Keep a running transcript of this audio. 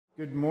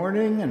Good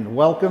morning and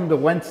welcome to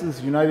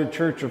Wentz's United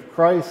Church of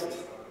Christ.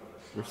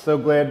 We're so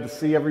glad to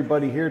see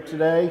everybody here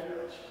today.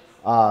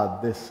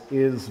 This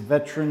is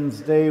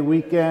Veterans Day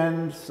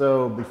weekend,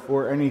 so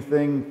before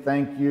anything,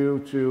 thank you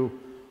to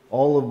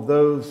all of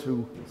those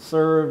who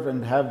serve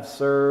and have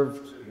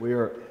served. We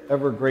are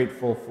ever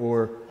grateful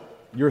for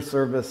your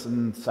service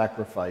and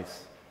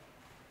sacrifice.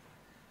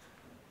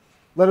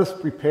 Let us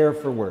prepare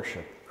for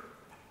worship.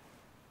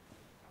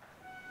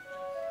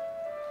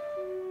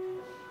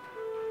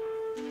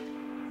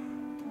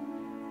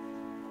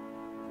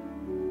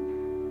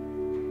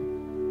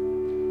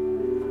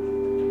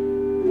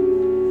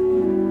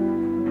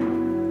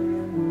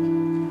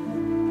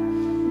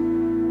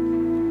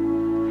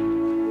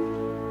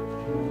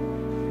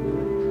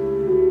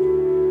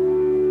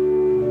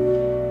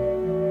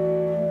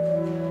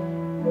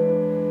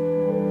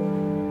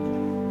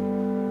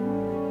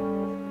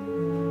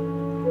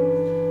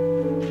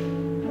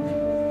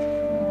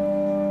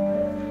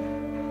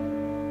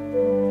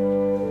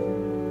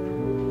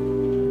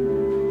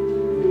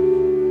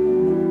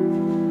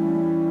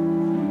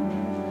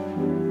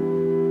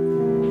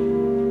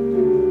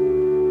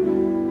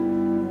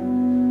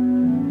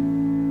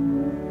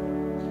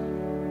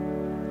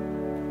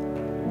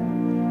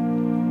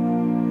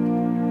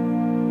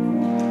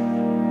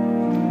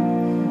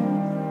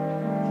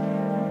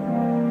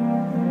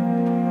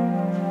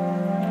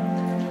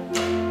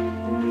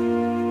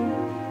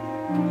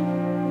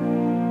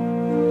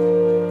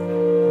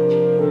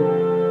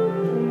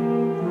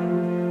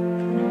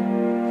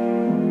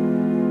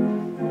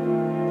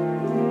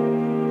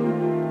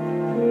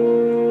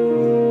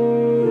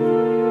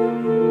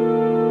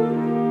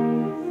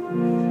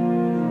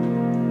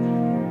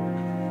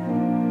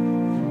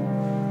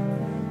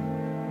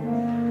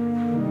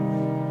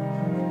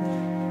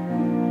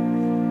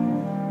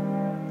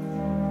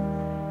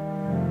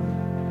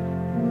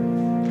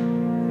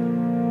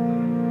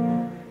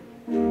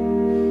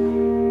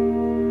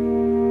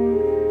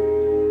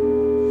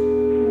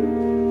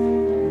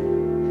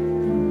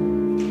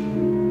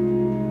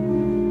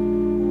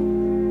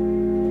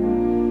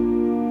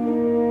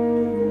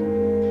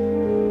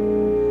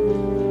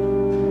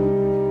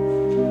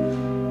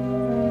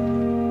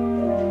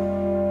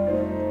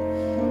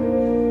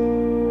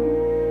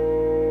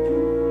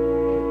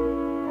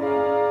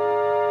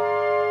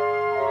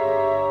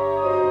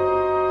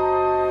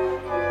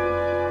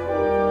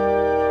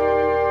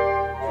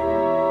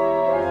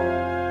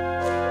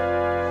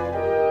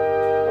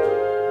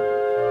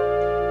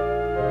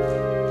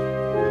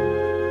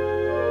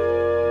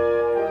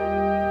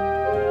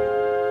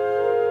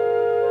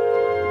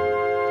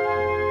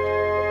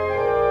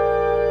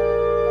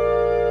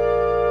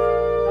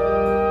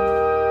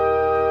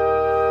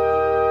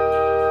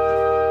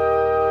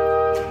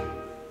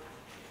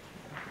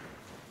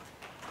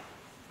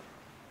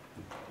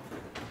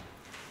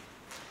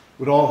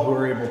 Would all who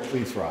are able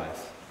please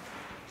rise?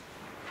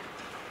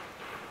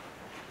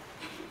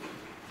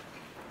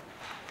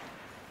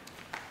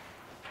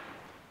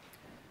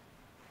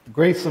 The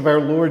grace of our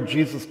Lord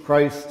Jesus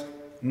Christ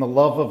and the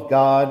love of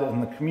God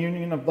and the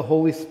communion of the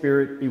Holy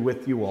Spirit be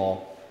with you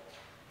all.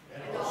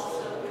 And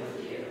also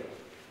with you.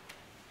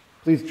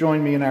 Please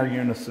join me in our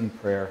unison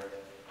prayer.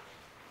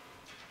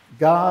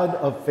 God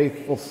of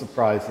faithful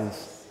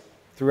surprises,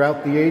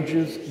 throughout the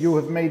ages you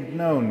have made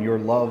known your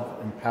love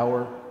and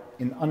power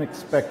in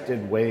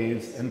unexpected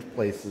ways and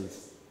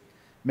places.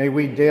 May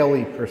we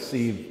daily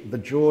perceive the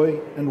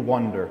joy and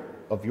wonder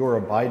of your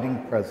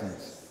abiding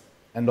presence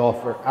and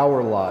offer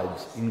our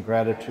lives in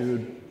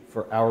gratitude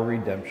for our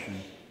redemption.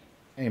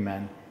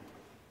 Amen.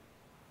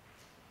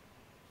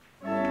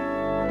 Spirit.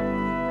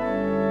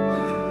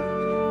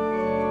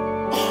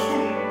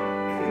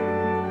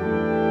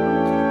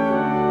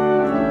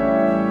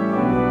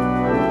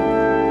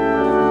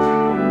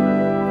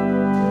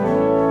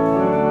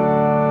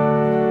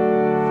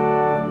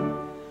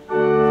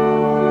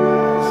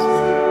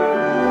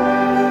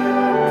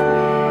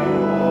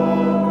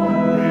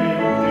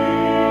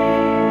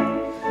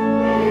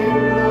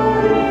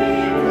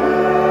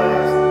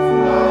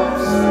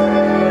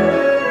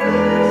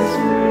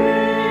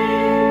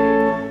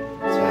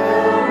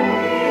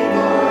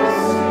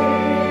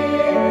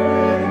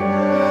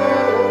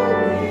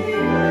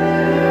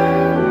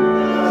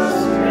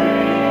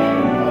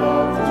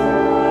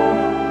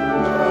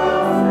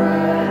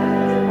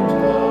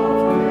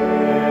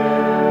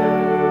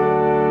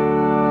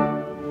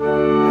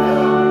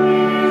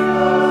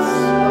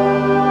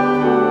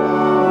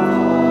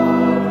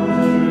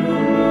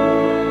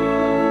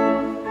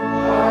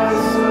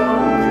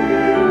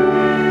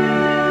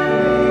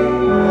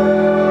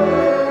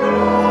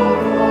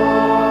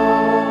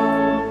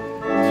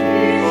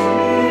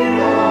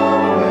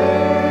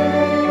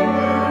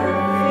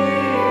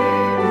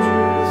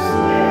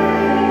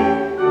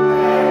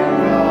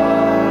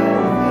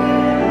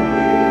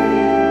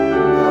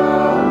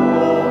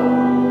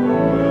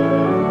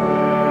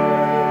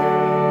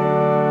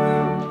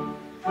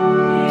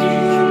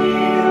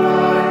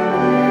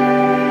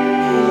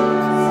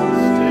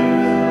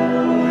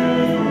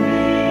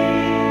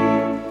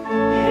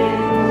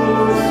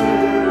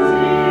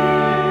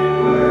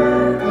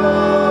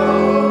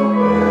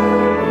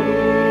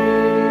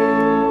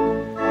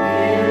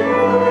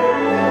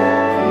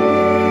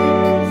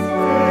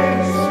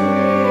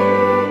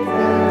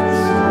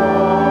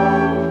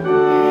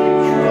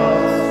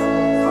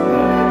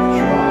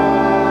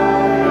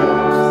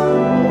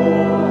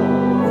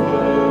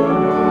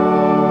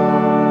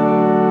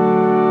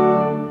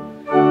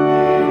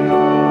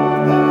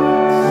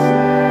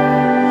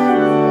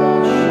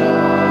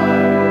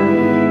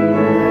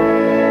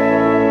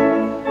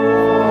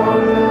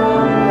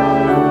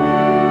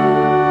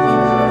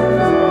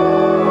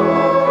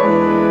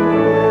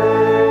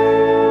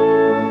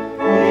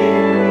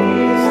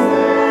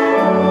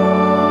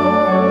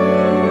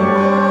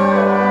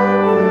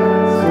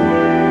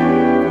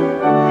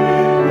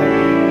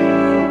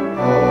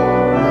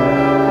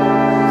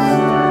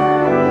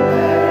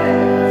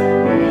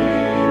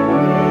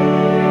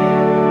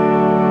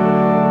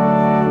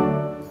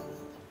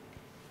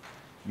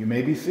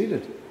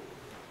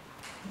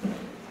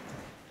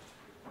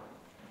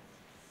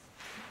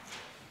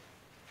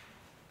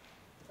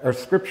 Our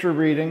scripture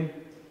reading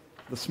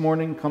this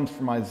morning comes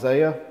from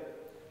Isaiah,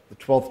 the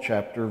 12th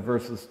chapter,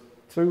 verses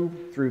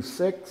 2 through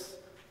 6.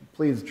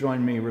 Please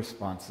join me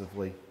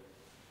responsively.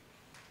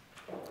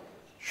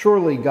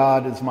 Surely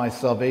God is my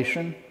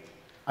salvation.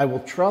 I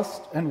will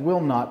trust and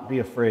will not be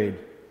afraid.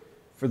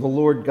 For the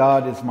Lord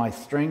God is my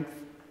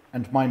strength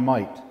and my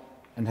might,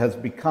 and has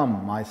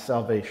become my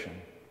salvation.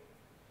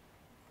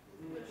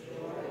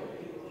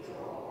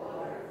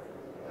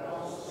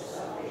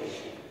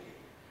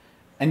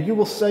 And you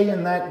will say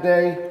in that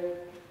day,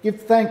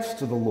 give thanks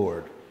to the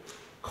Lord.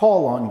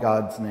 Call on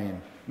God's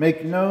name.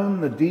 Make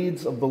known the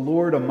deeds of the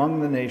Lord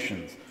among the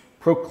nations.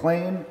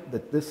 Proclaim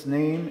that this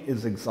name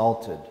is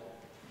exalted.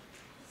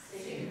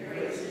 Sing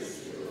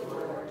praises to the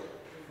Lord,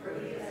 for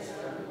he has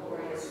done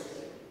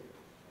gloriously.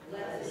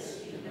 Let this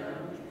be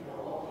known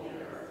to all the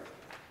earth.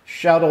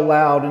 Shout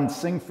aloud and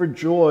sing for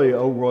joy,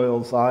 O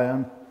royal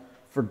Zion,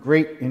 for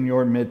great in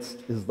your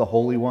midst is the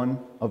Holy One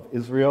of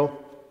Israel.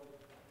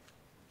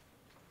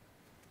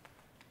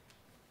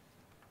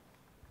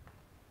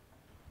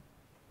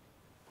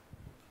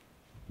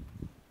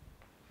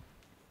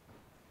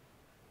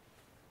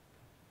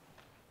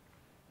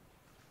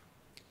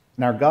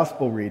 And our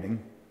gospel reading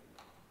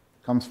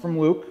comes from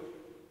Luke,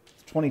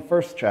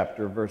 21st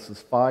chapter, verses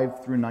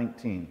 5 through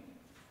 19.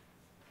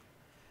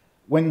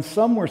 When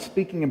some were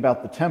speaking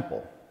about the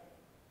temple,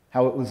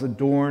 how it was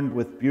adorned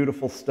with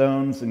beautiful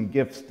stones and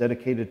gifts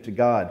dedicated to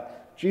God,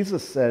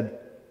 Jesus said,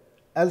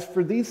 "As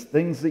for these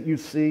things that you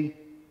see,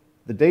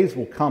 the days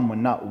will come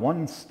when not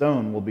one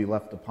stone will be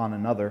left upon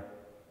another.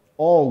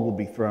 All will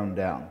be thrown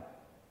down."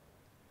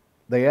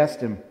 They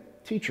asked him,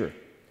 "Teacher,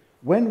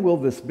 when will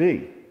this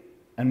be?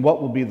 And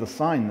what will be the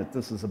sign that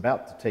this is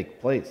about to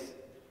take place?"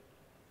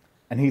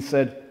 And he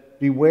said,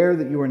 "Beware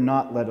that you are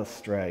not led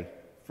astray,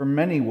 for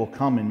many will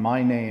come in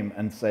my name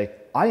and say,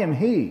 'I am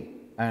he,'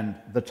 and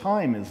 'the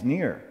time is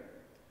near.'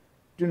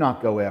 Do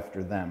not go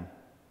after them.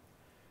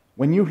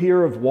 When you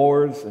hear of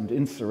wars and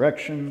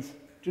insurrections,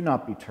 do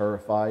not be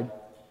terrified,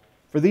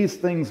 for these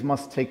things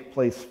must take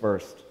place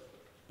first,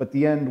 but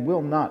the end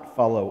will not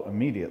follow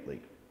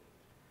immediately."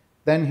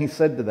 Then he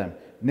said to them,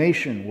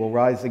 "Nation will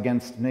rise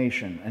against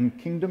nation, and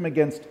kingdom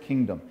against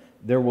kingdom.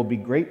 There will be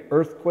great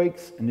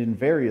earthquakes, and in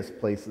various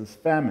places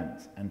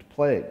famines and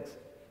plagues.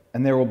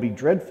 And there will be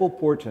dreadful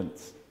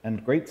portents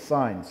and great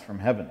signs from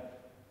heaven.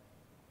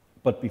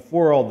 But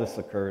before all this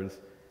occurs,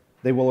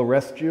 they will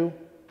arrest you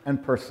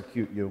and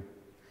persecute you.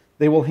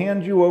 They will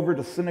hand you over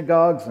to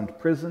synagogues and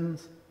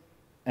prisons,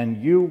 and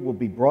you will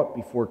be brought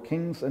before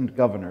kings and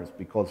governors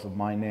because of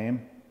my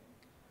name.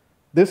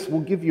 This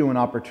will give you an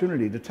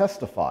opportunity to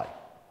testify.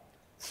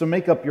 So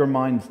make up your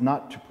minds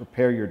not to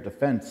prepare your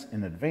defense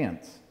in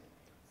advance,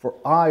 for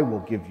I will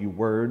give you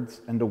words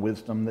and a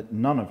wisdom that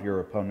none of your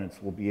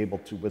opponents will be able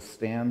to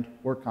withstand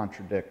or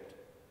contradict.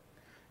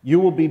 You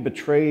will be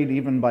betrayed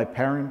even by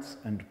parents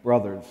and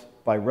brothers,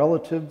 by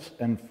relatives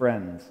and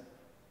friends,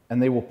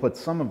 and they will put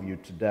some of you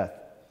to death.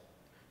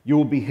 You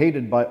will be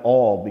hated by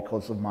all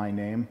because of my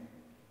name,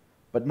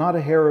 but not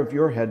a hair of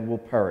your head will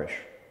perish.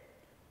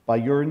 By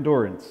your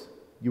endurance,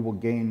 you will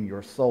gain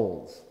your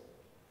souls."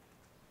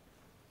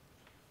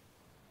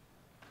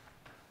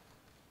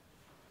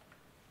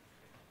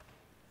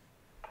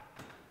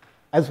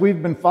 As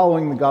we've been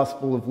following the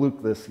Gospel of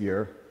Luke this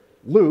year,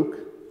 Luke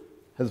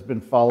has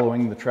been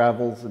following the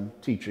travels and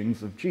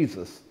teachings of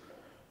Jesus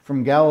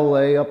from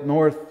Galilee up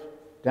north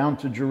down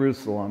to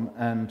Jerusalem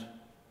and,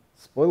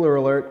 spoiler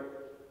alert,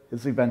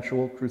 his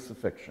eventual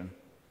crucifixion.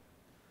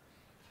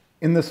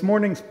 In this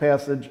morning's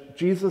passage,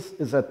 Jesus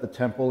is at the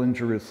temple in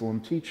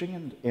Jerusalem teaching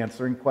and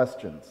answering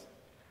questions.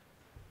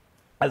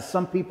 As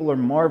some people are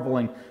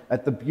marveling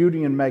at the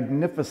beauty and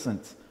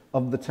magnificence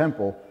of the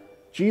temple,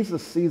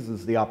 Jesus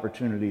seizes the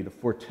opportunity to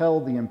foretell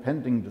the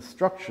impending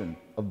destruction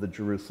of the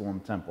Jerusalem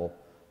temple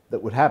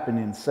that would happen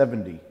in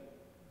 70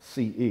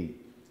 CE,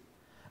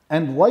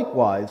 and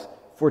likewise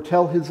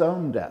foretell his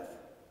own death.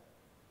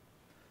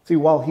 See,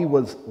 while he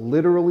was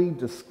literally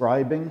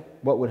describing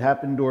what would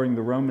happen during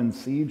the Roman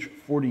siege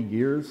 40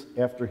 years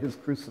after his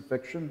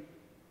crucifixion,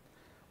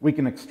 we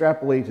can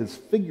extrapolate his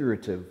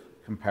figurative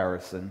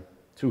comparison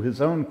to his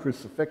own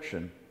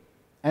crucifixion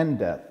and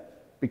death,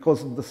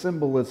 because of the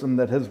symbolism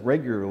that he has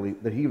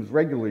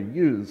regularly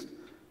used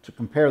to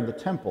compare the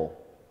temple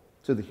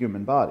to the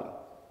human body.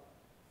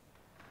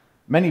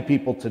 Many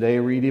people today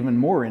read even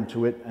more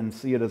into it and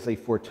see it as a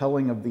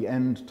foretelling of the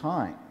end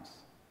times.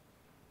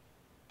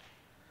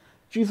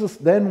 Jesus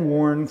then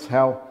warns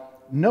how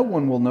no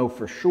one will know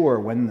for sure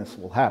when this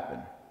will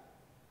happen,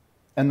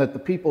 and that the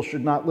people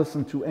should not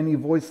listen to any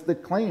voice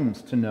that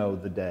claims to know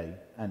the day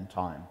and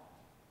time.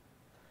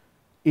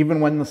 Even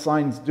when the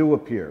signs do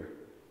appear,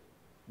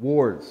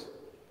 wars,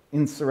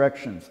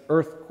 insurrections,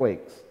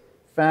 earthquakes,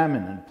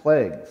 famine, and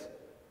plagues,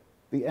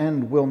 the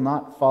end will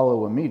not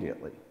follow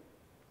immediately.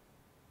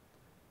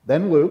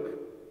 Then Luke,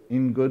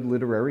 in good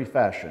literary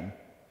fashion,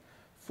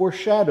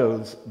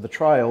 foreshadows the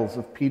trials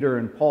of Peter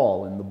and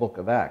Paul in the book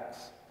of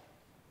Acts,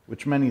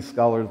 which many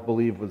scholars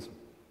believe was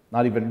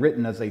not even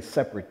written as a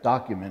separate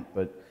document,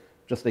 but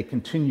just a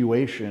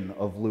continuation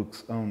of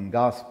Luke's own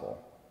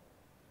gospel.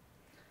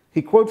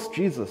 He quotes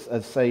Jesus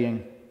as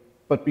saying,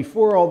 "But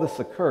before all this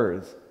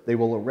occurs, they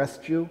will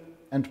arrest you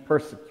and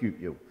persecute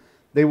you.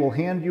 They will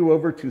hand you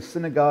over to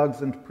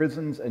synagogues and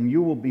prisons, and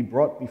you will be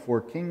brought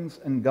before kings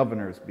and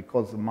governors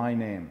because of my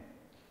name.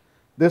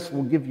 This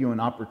will give you an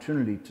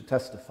opportunity to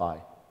testify."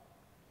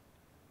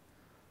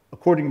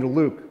 According to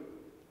Luke,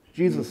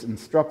 Jesus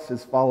instructs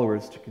his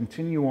followers to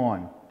continue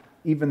on,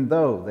 even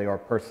though they are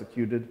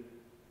persecuted,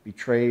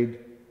 betrayed,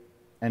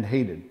 and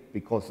hated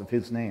because of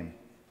his name.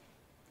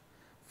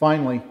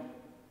 Finally,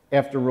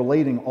 after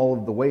relating all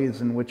of the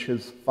ways in which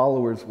his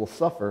followers will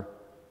suffer,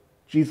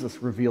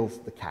 Jesus reveals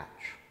the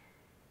catch.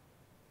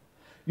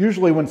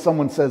 Usually when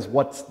someone says,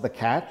 "What's the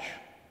catch?"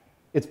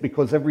 it's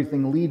because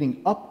everything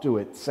leading up to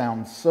it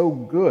sounds so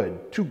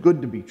good, too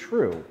good to be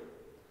true.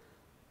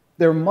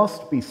 There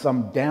must be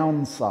some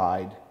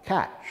downside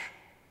catch.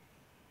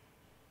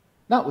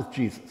 Not with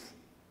Jesus.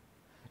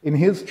 In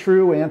his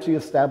true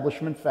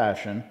anti-establishment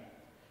fashion,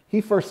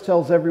 he first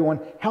tells everyone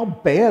how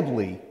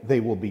badly they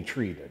will be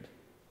treated,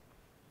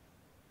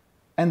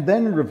 and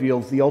then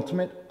reveals the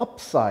ultimate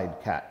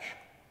upside catch.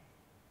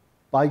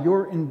 By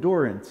your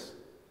endurance,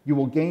 you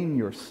will gain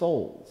your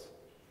souls.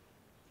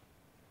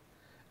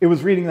 It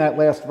was reading that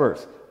last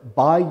verse,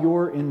 "By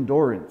your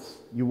endurance,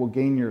 you will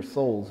gain your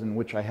souls," in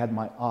which I had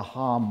my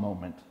aha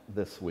moment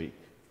this week.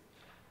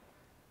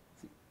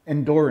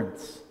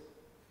 Endurance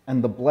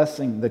and the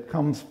blessing that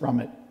comes from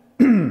it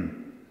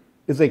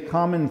is a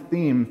common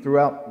theme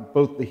throughout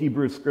both the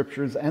Hebrew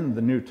Scriptures and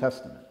the New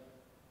Testament.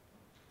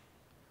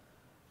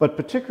 But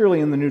particularly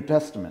in the New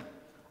Testament,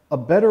 a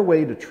better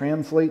way to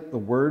translate the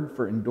word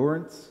for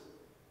endurance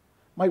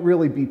might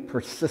really be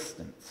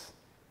persistence,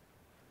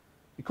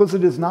 because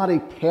it is not a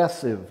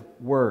passive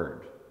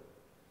word.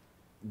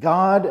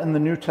 God and the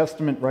New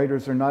Testament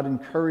writers are not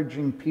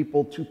encouraging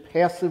people to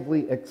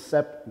passively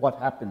accept what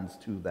happens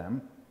to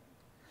them.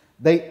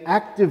 They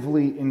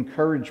actively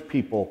encourage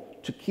people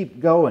to keep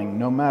going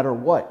no matter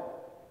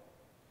what,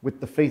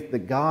 with the faith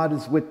that God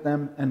is with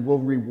them and will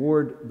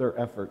reward their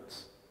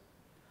efforts.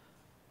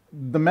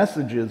 The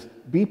message is,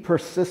 be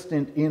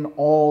persistent in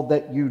all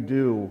that you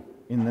do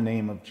in the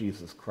name of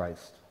Jesus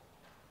Christ.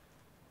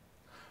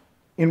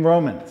 In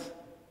Romans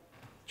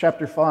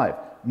chapter 5,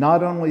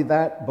 not only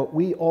that, but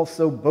we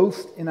also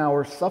boast in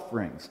our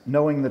sufferings,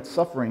 knowing that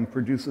suffering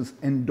produces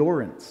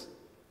endurance,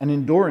 and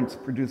endurance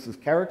produces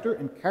character,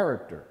 and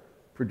character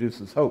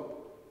produces hope.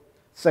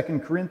 2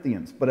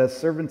 Corinthians, but as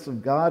servants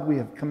of God, we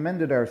have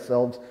commended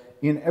ourselves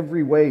in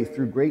every way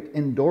through great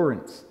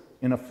endurance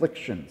in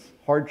afflictions,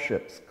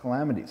 hardships,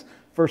 calamities.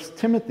 1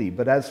 Timothy,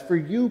 but as for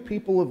you,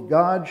 people of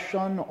God,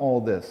 shun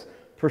all this.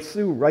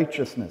 Pursue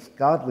righteousness,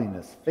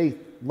 godliness, faith,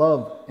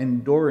 love,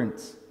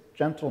 endurance,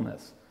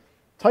 gentleness.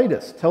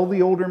 Titus, tell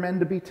the older men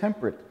to be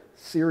temperate,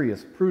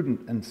 serious,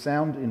 prudent, and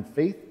sound in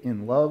faith,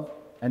 in love,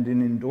 and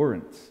in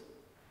endurance.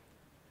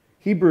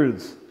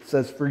 Hebrews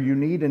says, for you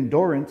need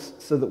endurance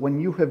so that when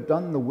you have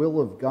done the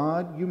will of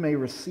God, you may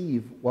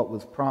receive what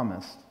was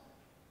promised.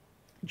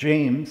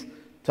 James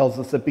tells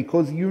us that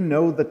because you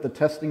know that the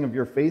testing of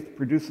your faith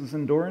produces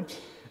endurance,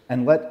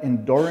 and let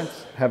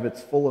endurance have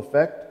its full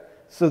effect,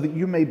 so that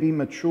you may be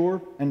mature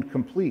and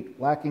complete,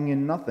 lacking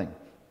in nothing.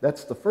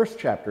 That's the first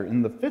chapter.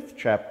 In the 5th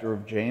chapter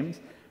of James,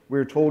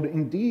 we're told,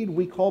 indeed,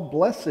 we call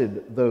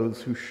blessed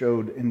those who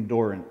showed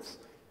endurance.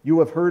 You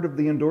have heard of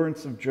the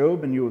endurance of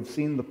Job, and you have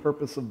seen the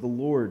purpose of the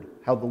Lord,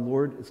 how the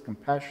Lord is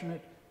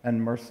compassionate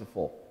and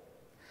merciful.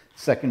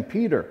 2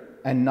 Peter,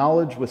 and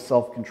knowledge with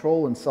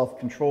self-control, and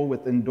self-control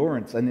with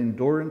endurance, and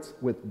endurance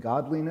with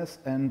godliness,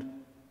 and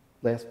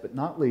last but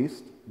not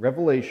least,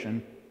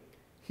 revelation.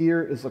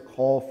 Here is a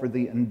call for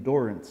the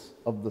endurance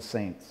of the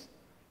saints,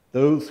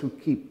 those who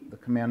keep the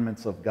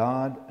commandments of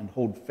God and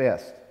hold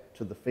fast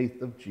to the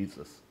faith of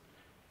Jesus.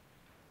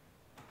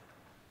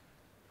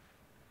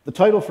 The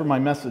title for my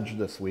message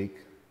this week,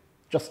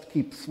 Just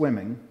Keep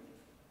Swimming,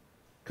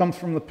 comes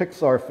from the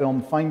Pixar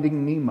film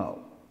Finding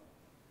Nemo.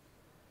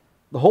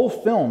 The whole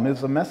film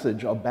is a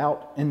message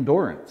about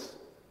endurance,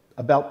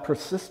 about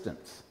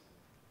persistence.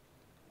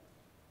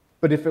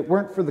 But if it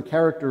weren't for the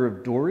character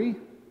of Dory,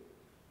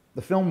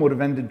 the film would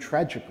have ended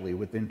tragically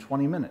within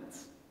 20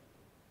 minutes.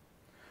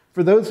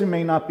 For those who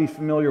may not be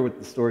familiar with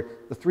the story,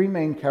 the 3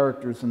 main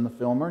characters in the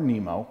film are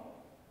Nemo,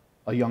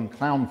 a young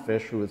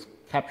clownfish who is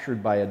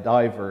captured by a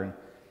diver and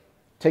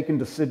taken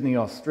to Sydney,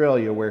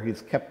 Australia, where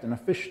he's kept in a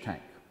fish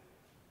tank.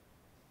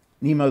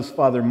 Nemo's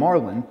father,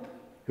 Marlin,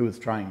 who is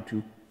trying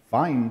to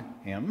find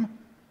him,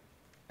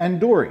 and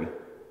Dory,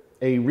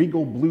 a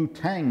regal blue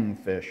tang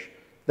fish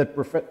that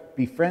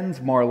befriends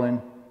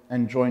Marlin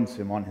and joins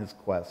him on his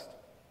quest.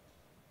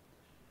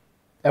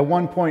 At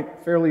one point,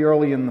 fairly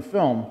early in the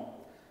film,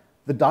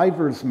 the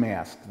diver's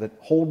mask that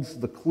holds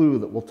the clue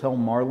that will tell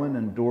Marlin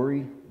and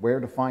Dory where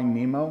to find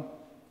Nemo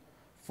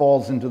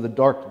falls into the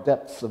dark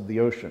depths of the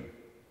ocean,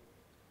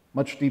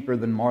 much deeper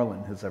than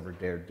Marlin has ever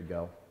dared to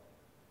go.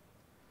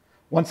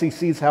 Once he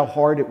sees how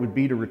hard it would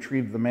be to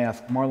retrieve the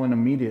mask, Marlin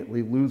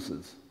immediately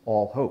loses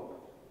all hope.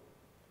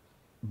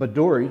 But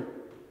Dory,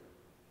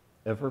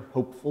 ever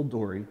hopeful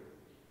Dory,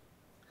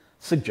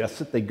 suggests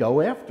that they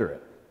go after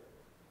it.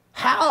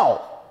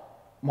 How?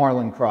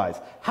 Marlin cries.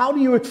 How do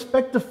you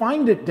expect to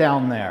find it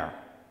down there?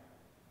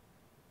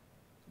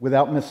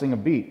 Without missing a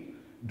beat,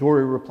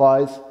 Dory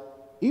replies,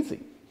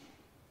 easy.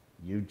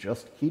 You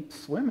just keep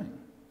swimming.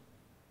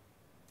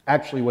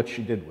 Actually, what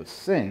she did was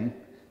sing,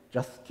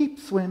 just keep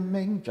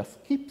swimming,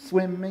 just keep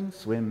swimming,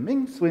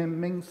 swimming,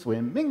 swimming,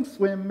 swimming,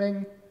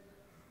 swimming.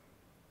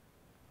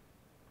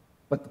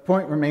 But the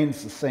point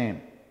remains the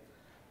same.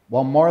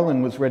 While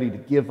Marlin was ready to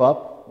give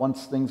up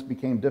once things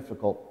became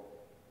difficult,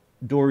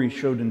 Dory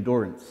showed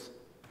endurance,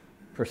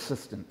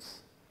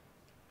 persistence,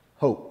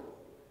 hope.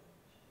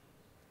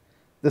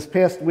 This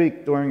past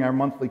week, during our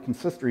monthly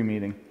consistory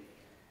meeting,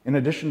 in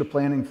addition to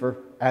planning for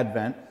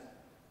Advent,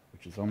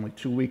 which is only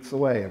 2 weeks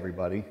away,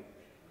 everybody,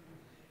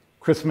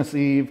 Christmas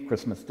Eve,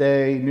 Christmas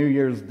Day, New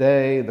Year's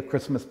Day, the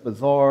Christmas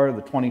Bazaar,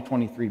 the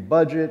 2023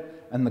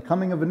 budget, and the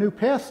coming of a new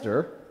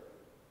pastor,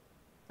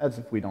 as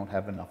if we don't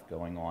have enough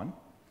going on,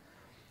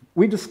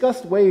 we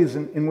discussed ways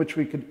in which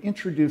we could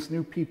introduce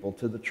new people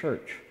to the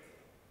church.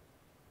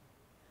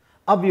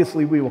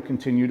 Obviously, we will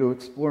continue to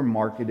explore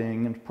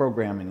marketing and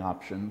programming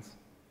options,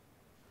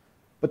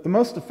 but the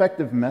most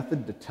effective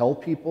method to tell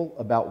people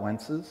about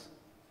Wentz's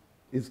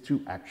is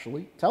to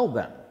actually tell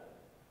them.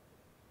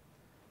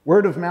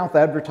 Word-of-mouth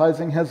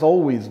advertising has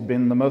always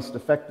been the most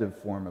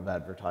effective form of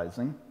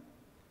advertising.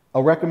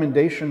 A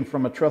recommendation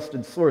from a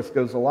trusted source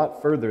goes a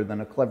lot further than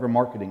a clever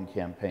marketing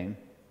campaign.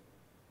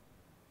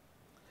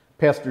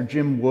 Pastor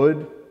Jim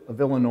Wood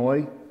of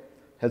Illinois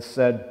has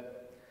said,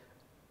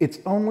 "It's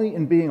only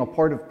in being a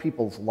part of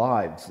people's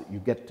lives that you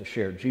get to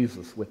share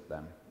Jesus with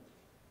them."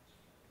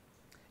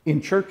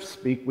 In church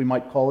speak, we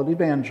might call it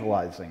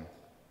evangelizing,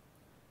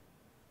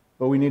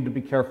 but we need to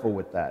be careful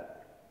with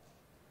that.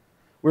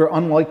 We're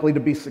unlikely to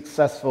be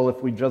successful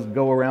if we just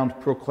go around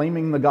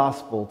proclaiming the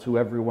gospel to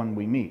everyone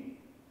we meet.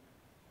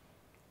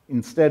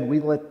 Instead,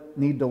 we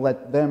need to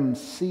let them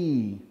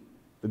see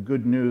the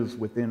good news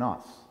within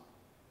us.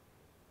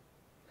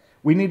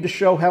 We need to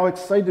show how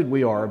excited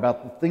we are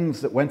about the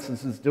things that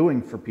Wentz's is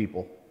doing for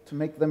people to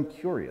make them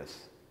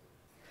curious.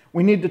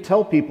 We need to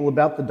tell people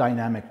about the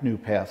dynamic new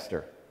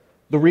pastor,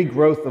 the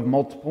regrowth of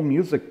multiple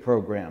music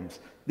programs,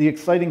 the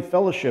exciting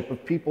fellowship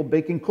of people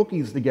baking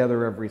cookies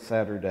together every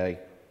Saturday,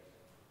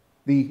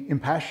 the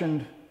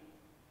impassioned,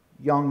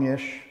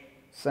 youngish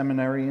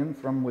seminarian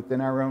from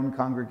within our own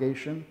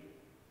congregation,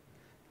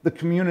 the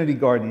community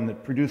garden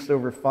that produced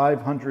over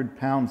 500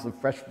 pounds of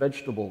fresh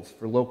vegetables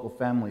for local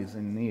families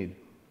in need,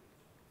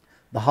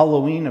 the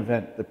Halloween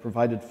event that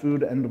provided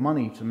food and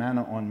money to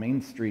Manna on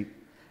Main Street,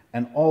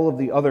 and all of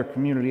the other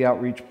community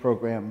outreach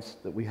programs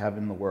that we have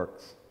in the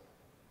works.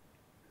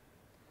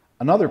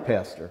 Another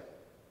pastor,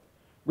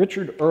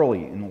 Richard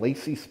Early in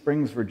Lacey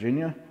Springs,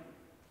 Virginia,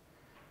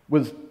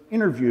 was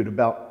interviewed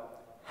about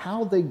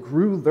how they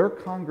grew their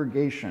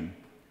congregation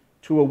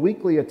to a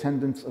weekly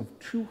attendance of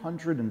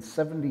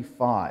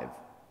 275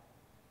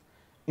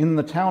 in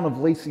the town of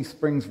Lacey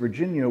Springs,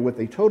 Virginia, with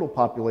a total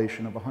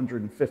population of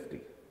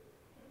 150.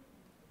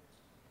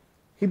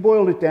 He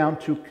boiled it down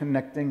to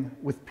connecting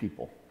with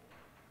people,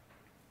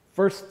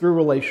 first through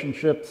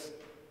relationships,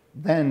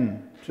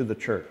 then to the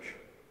church.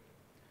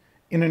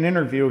 In an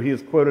interview, he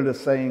is quoted as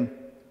saying,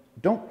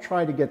 "Don't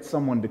try to get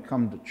someone to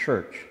come to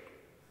church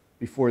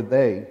before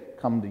they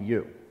come to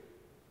you."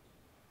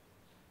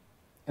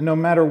 And no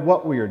matter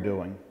what we are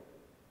doing,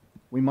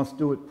 we must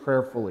do it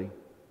prayerfully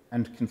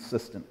and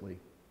consistently.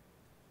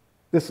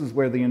 This is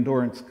where the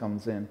endurance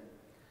comes in.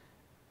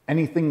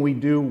 Anything we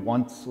do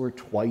once or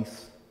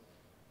twice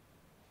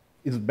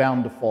is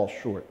bound to fall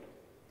short.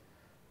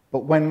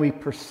 But when we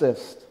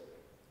persist,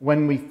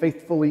 when we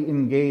faithfully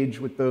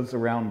engage with those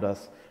around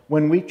us,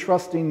 when we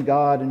trust in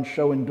God and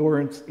show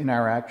endurance in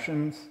our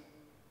actions,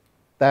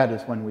 that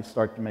is when we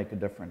start to make a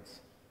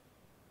difference.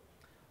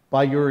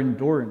 By your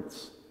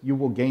endurance, you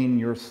will gain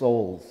your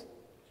souls.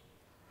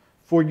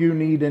 For you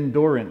need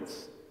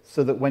endurance,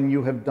 so that when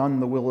you have done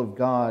the will of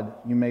God,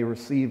 you may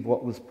receive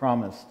what was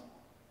promised.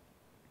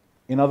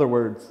 In other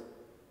words,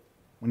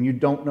 when you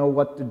don't know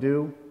what to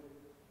do,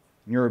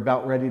 and you're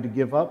about ready to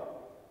give up,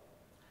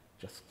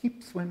 just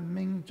keep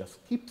swimming,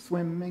 just keep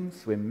swimming,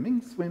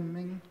 swimming,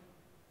 swimming.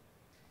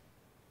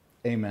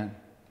 Amen.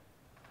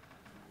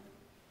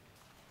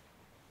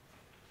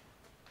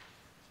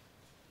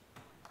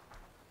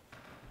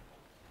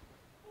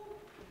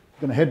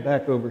 I'm going to head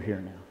back over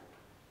here now.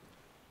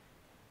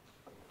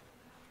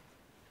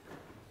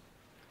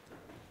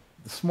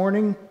 This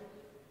morning,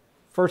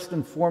 first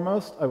and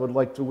foremost, I would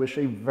like to wish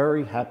a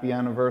very happy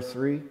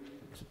anniversary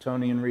to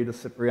Tony and Rita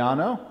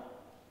Cipriano.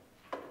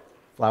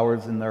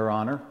 Flowers in their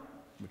honor,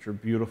 which are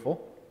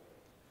beautiful.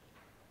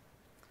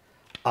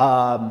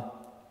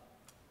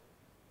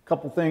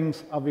 Couple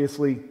things.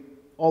 Obviously,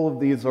 all of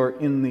these are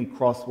in the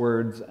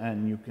crosswords,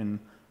 and you can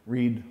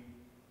read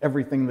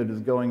everything that is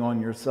going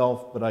on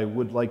yourself, but I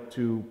would like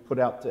to put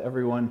out to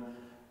everyone,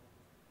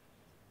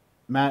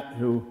 Matt,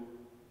 who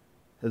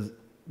has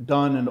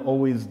done and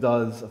always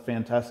does a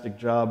fantastic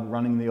job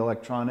running the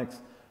electronics,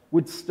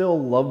 would still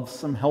love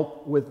some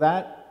help with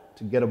that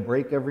to get a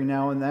break every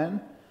now and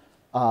then.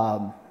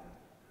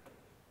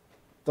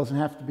 Doesn't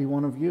have to be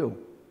one of you.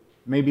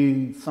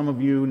 Maybe some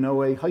of you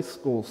know a high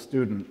school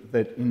student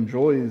that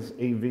enjoys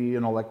AV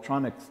and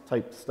electronics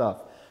type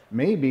stuff.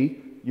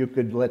 Maybe you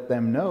could let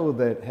them know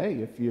that, hey,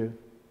 if you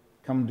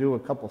come do a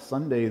couple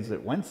Sundays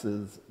at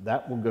Wentz's,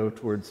 that will go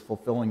towards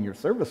fulfilling your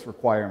service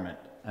requirement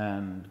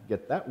and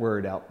get that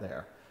word out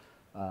there.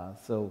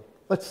 So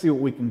let's see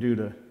what we can do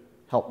to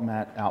help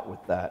Matt out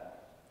with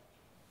that.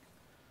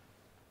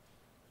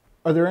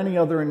 Are there any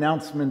other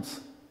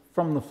announcements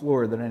from the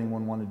floor that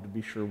anyone wanted to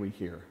be sure we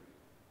hear?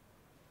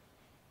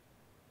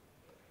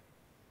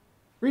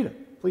 Rita,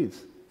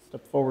 please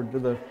step forward to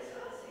the...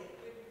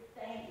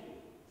 Thank you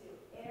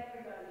to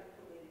everybody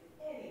who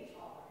put in any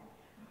time,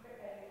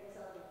 and it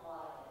was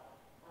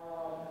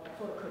on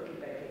for cookie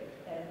baking.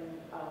 And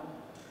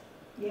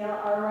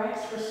yeah, our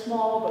ranks were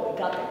small, but we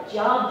got the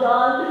job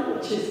done,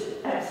 which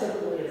is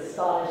absolutely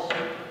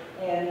astonishing.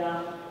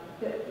 And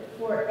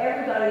for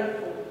everybody,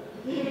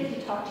 even if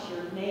you talk to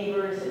your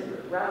neighbors and your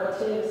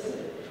relatives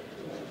and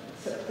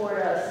support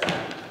us,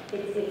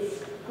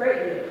 it's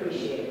greatly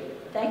appreciated.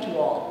 Thank you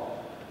all.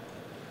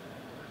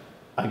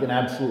 I can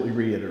absolutely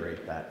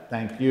reiterate that.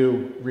 Thank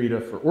you, Rita,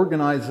 for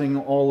organizing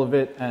all of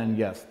it, and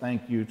yes,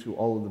 thank you to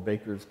all of the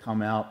bakers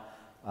come out.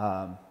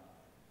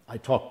 I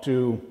talked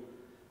to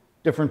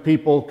different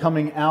people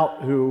coming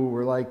out who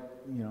were like,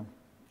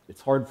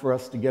 it's hard for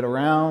us to get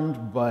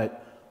around,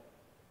 but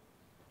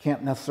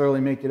can't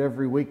necessarily make it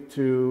every week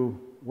to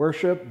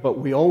worship, but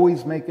we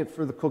always make it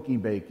for the cookie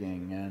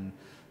baking, and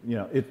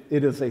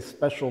it is a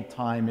special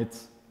time.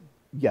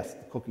 Yes,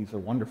 the cookies are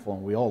wonderful,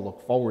 and we all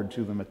look forward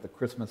to them at the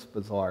Christmas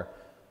Bazaar,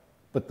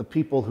 but the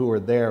people who are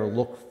there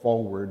look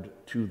forward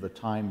to the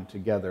time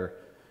together,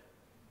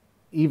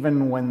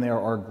 even when there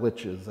are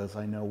glitches. As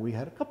I know, we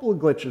had a couple of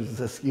glitches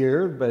this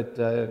year, but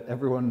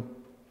everyone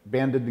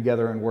banded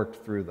together and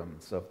worked through them,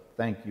 so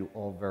thank you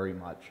all very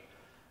much.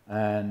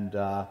 And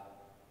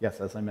yes,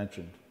 as I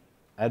mentioned,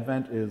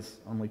 Advent is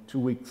only 2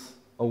 weeks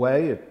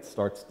away. It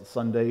starts the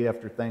Sunday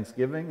after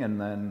Thanksgiving,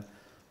 and then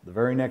the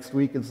very next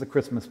week is the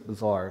Christmas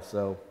Bazaar.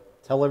 So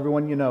tell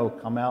everyone you know,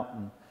 come out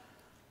and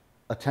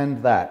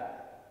attend that.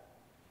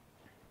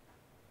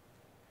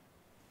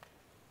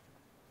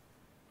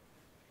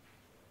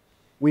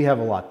 We have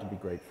a lot to be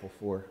grateful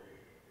for.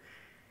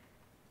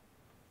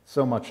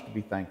 So much to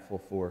be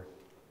thankful for.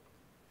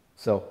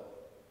 So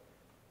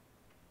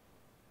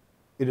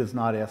it is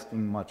not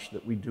asking much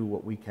that we do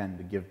what we can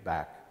to give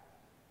back.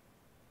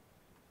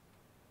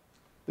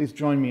 Please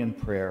join me in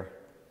prayer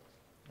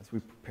as we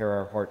prepare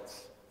our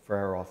hearts for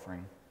our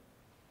offering.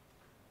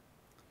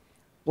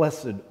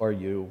 Blessed are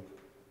you,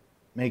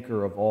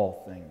 maker of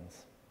all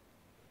things.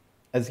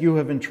 As you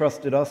have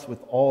entrusted us with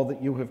all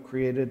that you have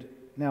created,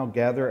 now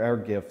gather our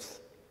gifts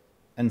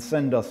and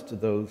send us to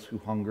those who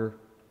hunger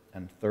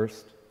and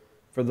thirst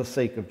for the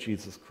sake of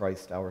Jesus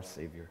Christ, our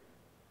Savior.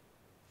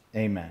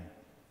 Amen.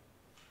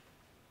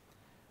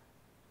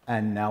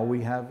 And now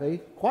we have a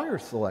choir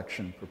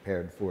selection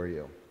prepared for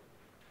you.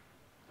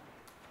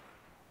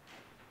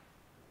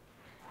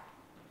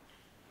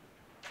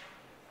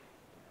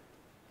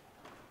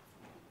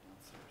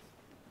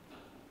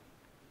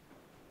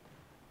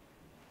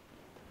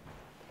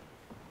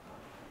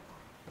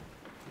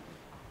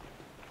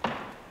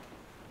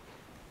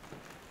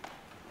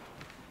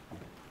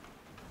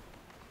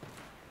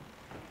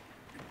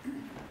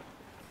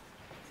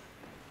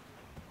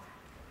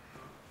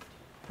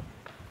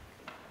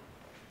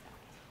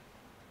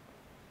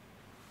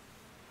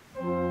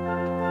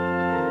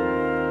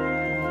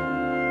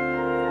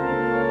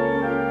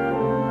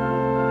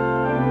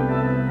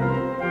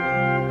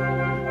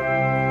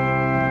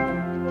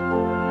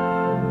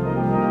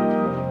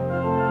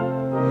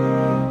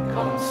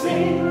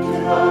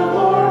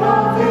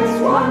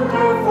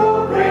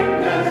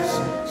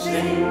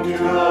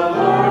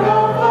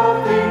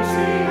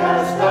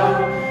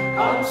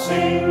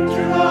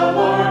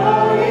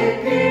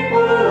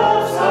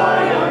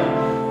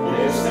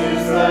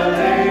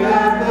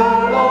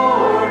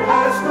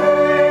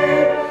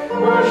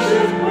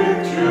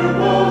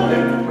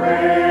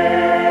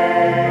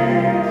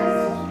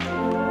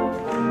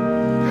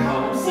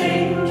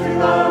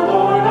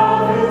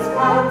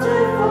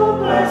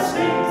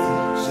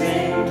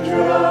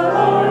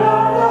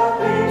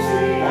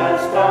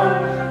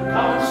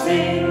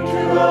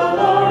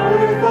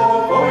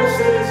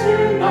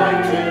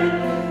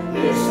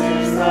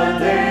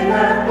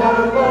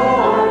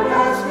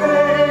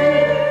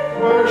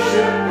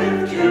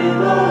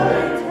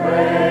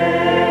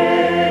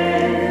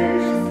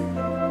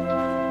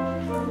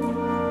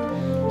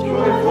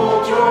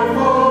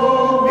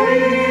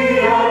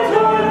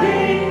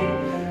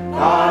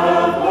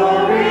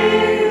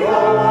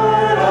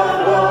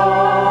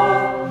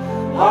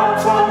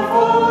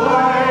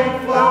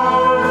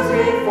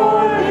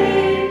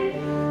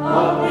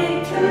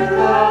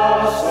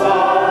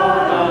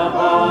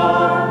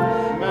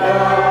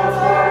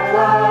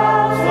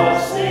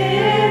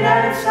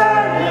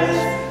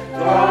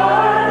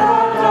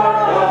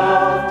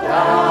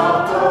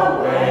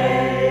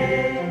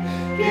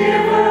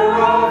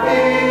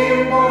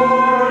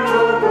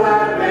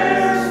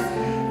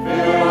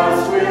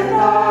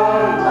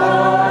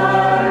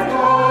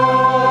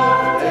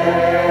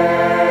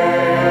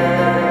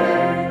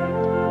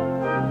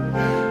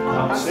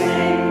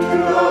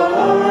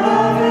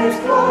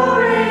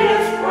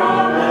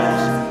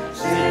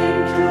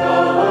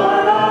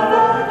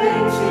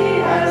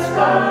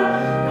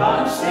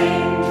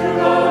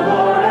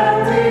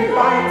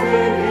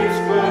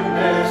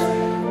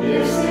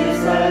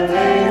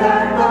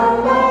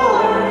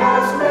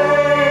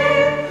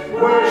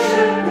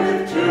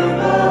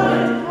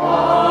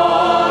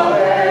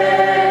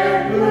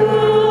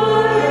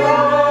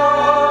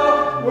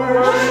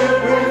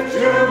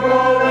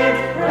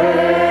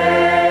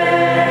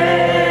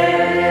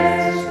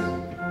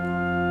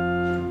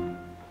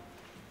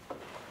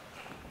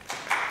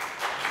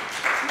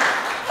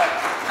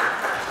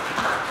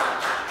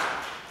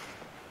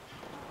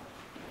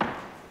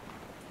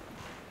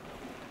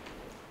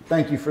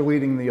 Thank you for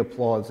leading the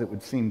applause. It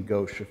would seem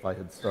gauche if I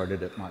had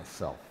started it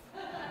myself.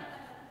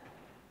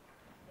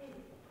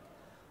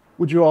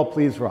 Would you all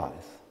please rise?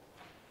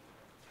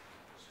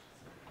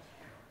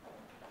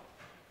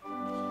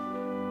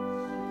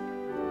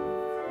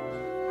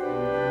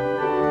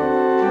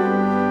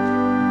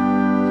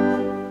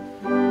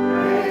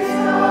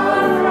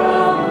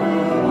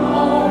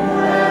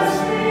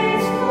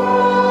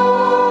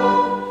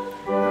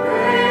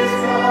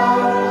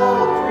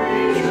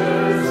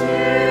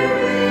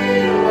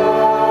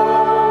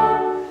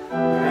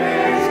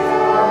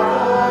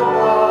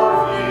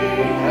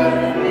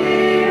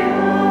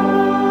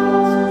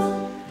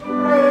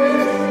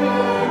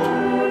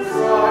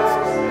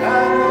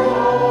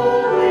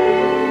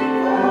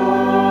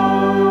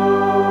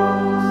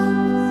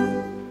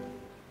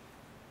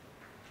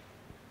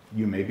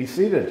 You may be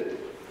seated.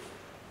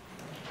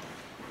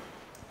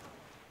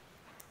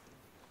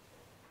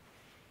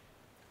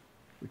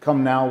 We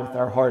come now with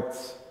our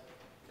hearts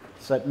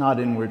set not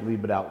inwardly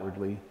but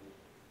outwardly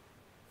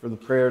for the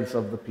prayers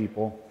of the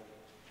people.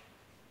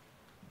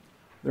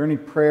 Are there any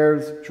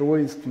prayers,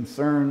 joys,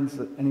 concerns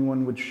that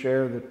anyone would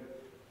share that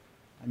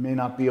I may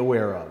not be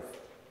aware of?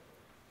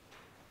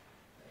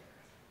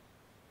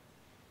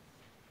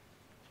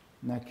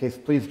 In that case,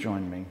 please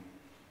join me.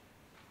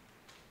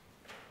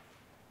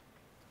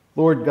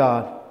 Lord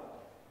God,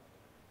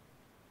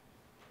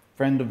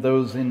 friend of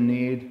those in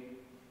need,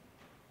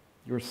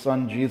 your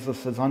Son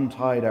Jesus has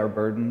untied our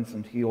burdens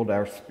and healed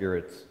our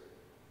spirits.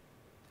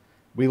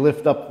 We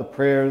lift up the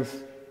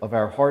prayers of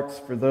our hearts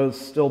for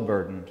those still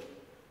burdened,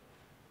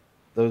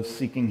 those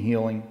seeking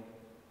healing,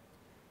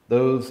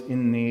 those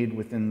in need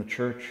within the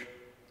church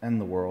and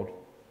the world.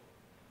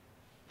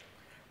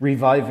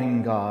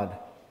 Reviving God,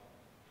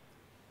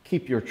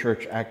 keep your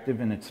church active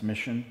in its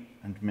mission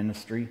and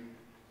ministry.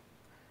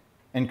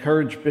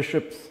 Encourage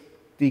bishops,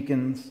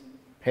 deacons,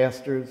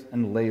 pastors,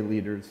 and lay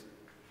leaders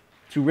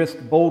to risk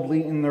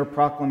boldly in their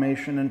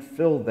proclamation and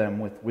fill them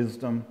with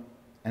wisdom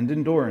and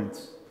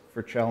endurance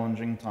for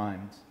challenging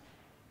times.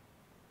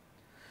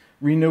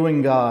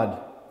 Renewing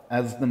God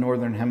as the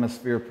Northern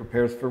Hemisphere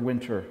prepares for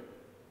winter,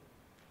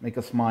 make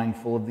us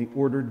mindful of the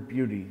ordered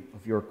beauty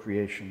of your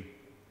creation.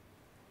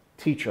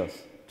 Teach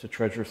us to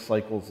treasure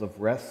cycles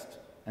of rest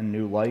and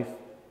new life.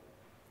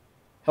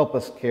 Help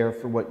us care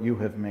for what you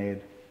have made.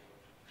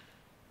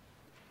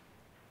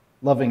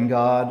 Loving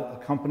God,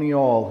 accompany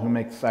all who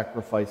make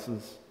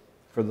sacrifices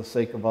for the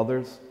sake of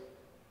others.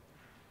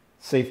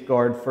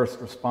 Safeguard first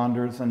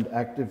responders and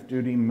active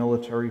duty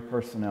military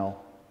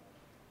personnel.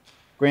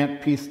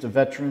 Grant peace to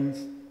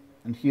veterans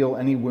and heal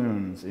any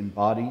wounds in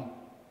body,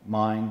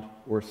 mind,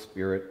 or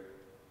spirit.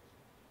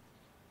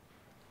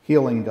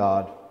 Healing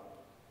God,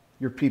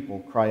 your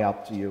people cry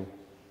out to you.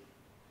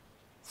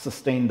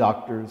 Sustain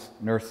doctors,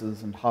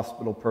 nurses, and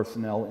hospital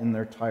personnel in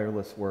their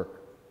tireless work.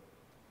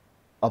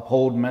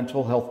 Uphold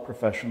mental health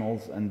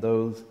professionals and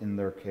those in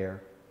their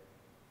care.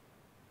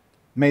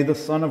 May the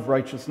Sun of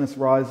Righteousness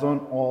rise on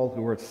all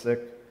who are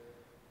sick,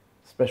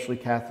 especially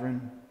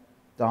Catherine,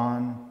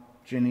 Don,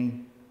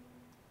 Ginny,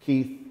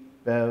 Keith,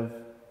 Bev,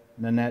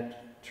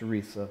 Nanette,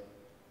 Teresa,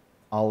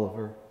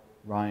 Oliver,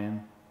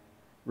 Ryan,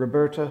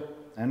 Roberta,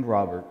 and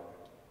Robert.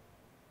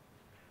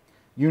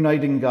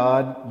 Uniting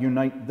God,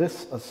 unite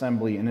this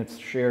assembly in its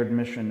shared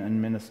mission and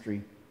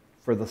ministry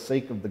for the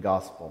sake of the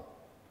gospel.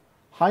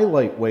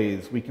 Highlight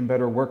ways we can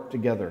better work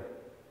together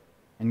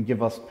and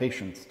give us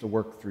patience to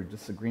work through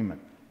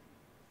disagreement.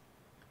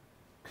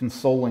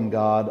 Consoling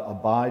God,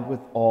 abide with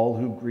all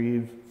who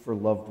grieve for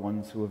loved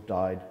ones who have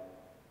died.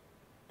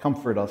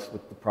 Comfort us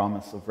with the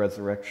promise of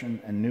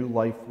resurrection and new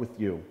life with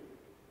you.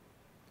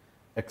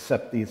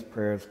 Accept these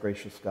prayers,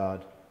 gracious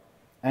God,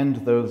 and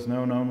those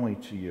known only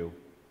to you.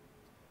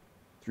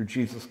 Through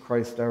Jesus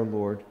Christ our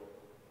Lord,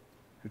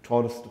 who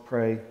taught us to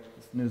pray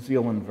this New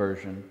Zealand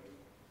version.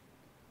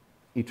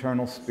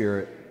 Eternal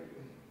Spirit,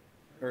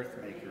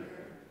 Earthmaker,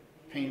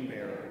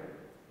 Pain-bearer,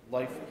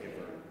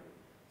 Life-giver,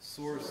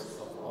 Source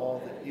of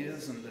all that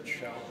is and that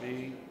shall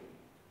be,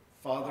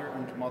 Father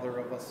and Mother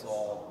of us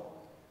all,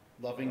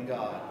 loving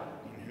God,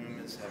 in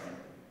whom is heaven.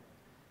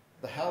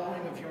 The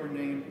hallowing of your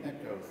name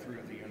echo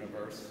through the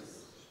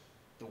universe.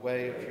 The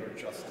way of your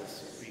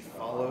justice be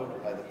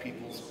followed by the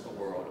peoples of the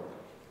world.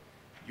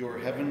 Your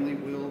heavenly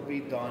will be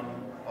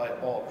done by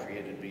all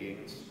created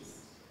beings.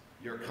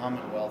 Your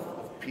commonwealth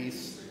of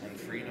peace and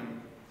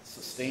freedom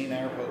sustain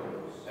our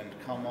hope and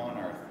come on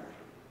earth.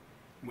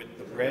 With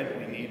the bread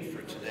we need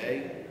for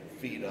today,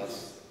 feed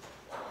us.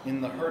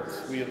 In the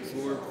hurts we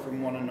absorb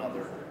from one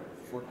another,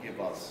 forgive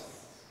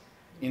us.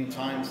 In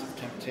times of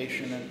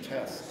temptation and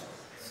test,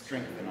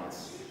 strengthen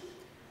us.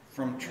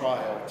 From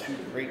trial too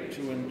great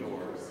to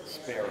endure,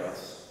 spare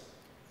us.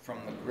 From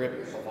the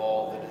grip of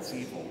all that is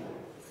evil,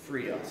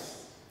 free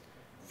us.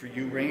 For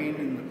you reign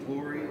in the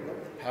glory of the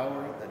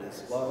power that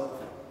is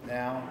love,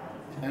 now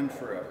and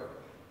forever.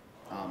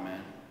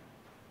 Amen.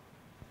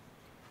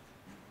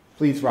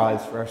 Please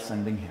rise for our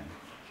sending hymn.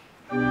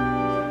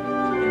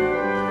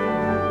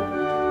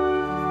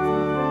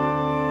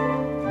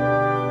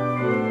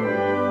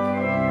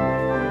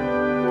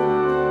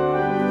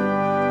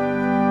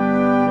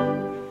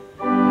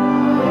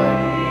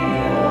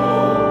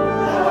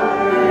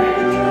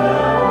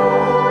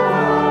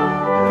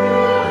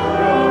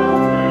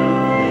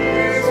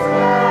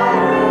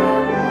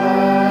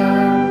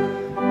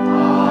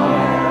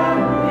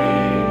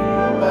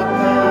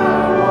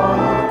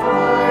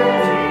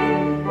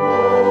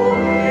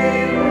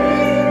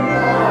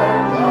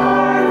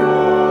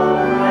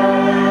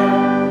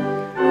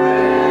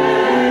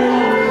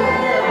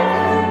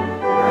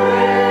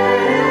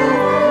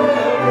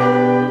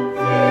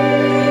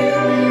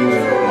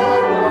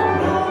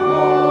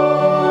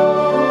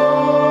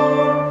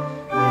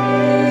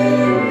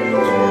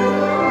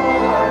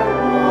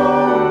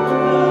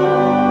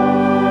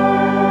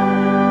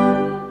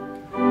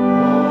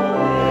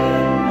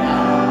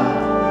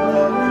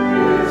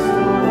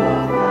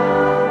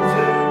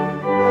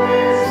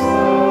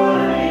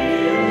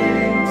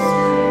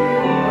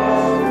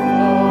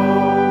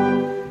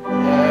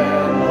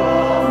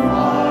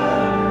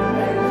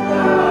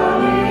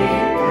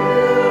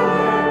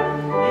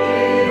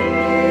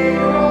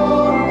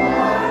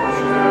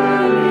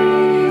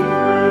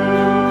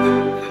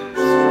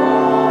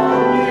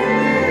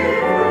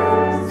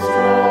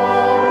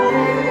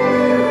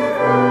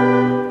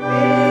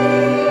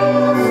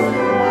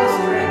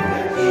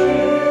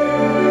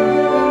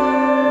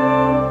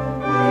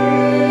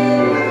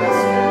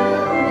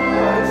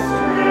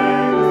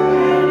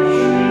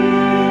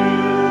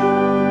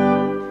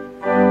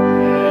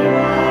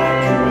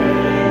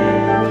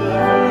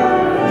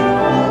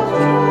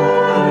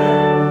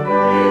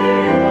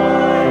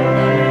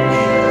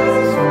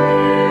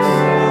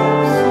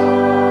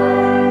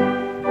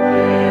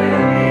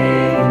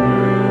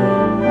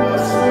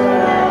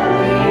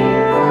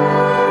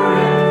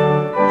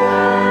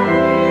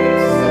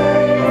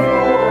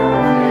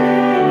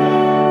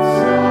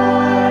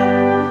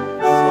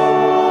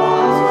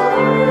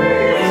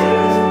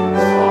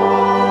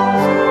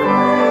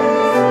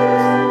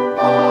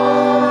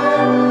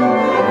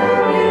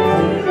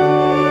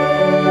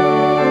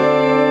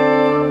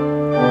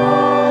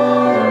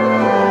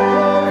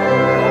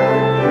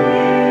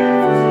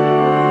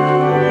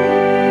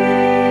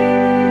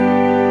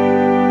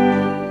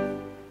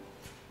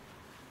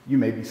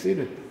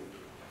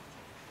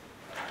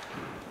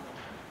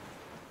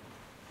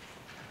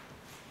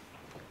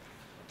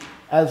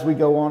 As we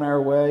go on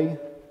our way,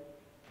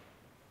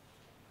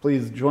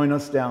 please join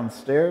us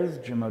downstairs.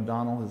 Jim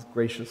O'Donnell has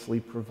graciously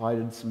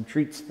provided some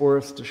treats for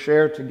us to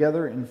share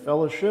together in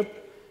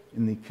fellowship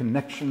in the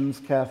Connections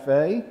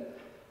Cafe.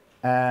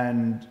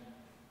 And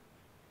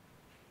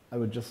I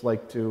would just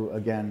like to,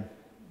 again,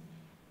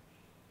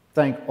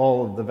 thank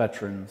all of the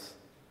veterans.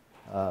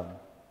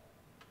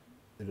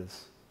 It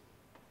is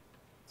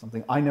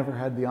something I never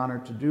had the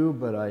honor to do,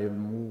 but I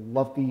am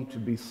lucky to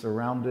be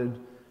surrounded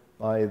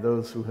by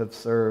those who have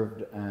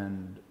served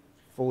and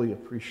fully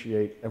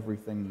appreciate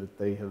everything that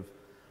they have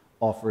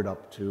offered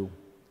up to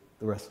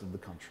the rest of the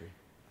country.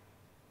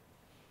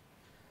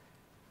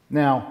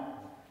 Now,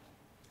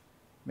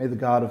 may the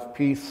God of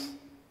peace,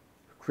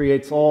 who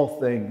creates all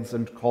things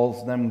and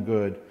calls them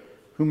good,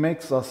 who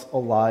makes us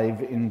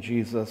alive in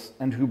Jesus,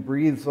 and who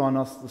breathes on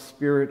us the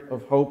spirit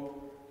of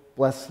hope,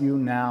 bless you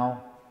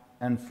now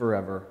and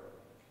forever.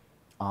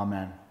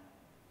 Amen.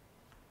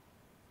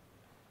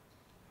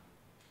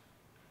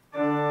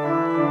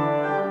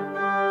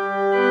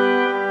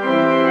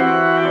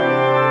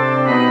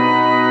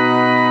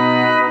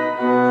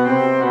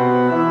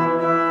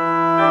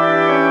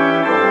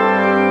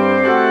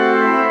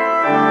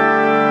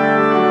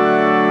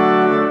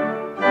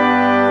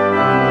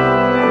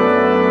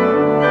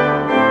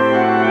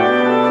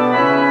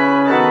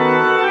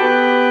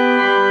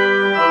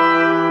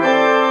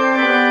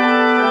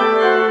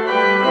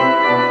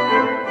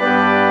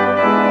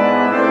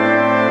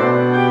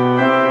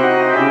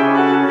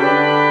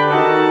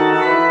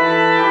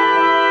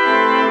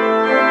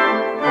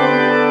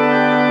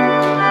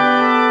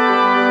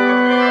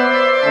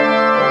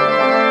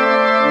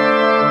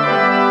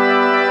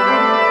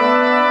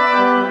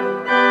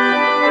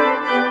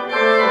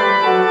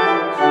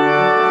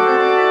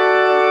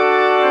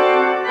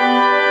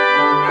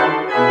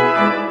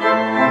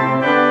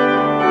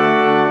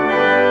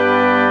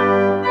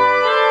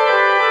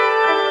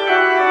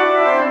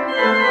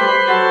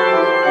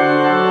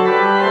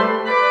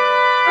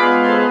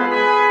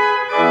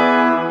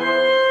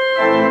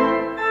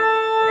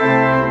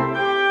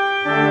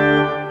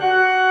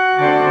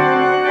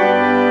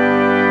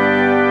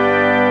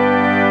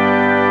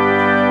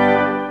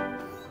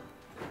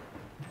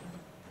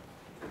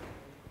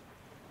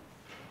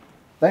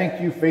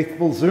 Thank you,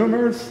 faithful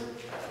Zoomers.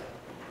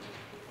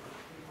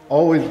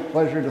 Always a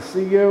pleasure to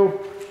see you.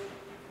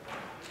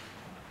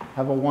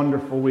 Have a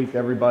wonderful week,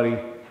 everybody.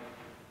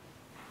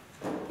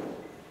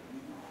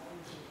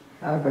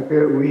 Have a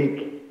good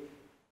week.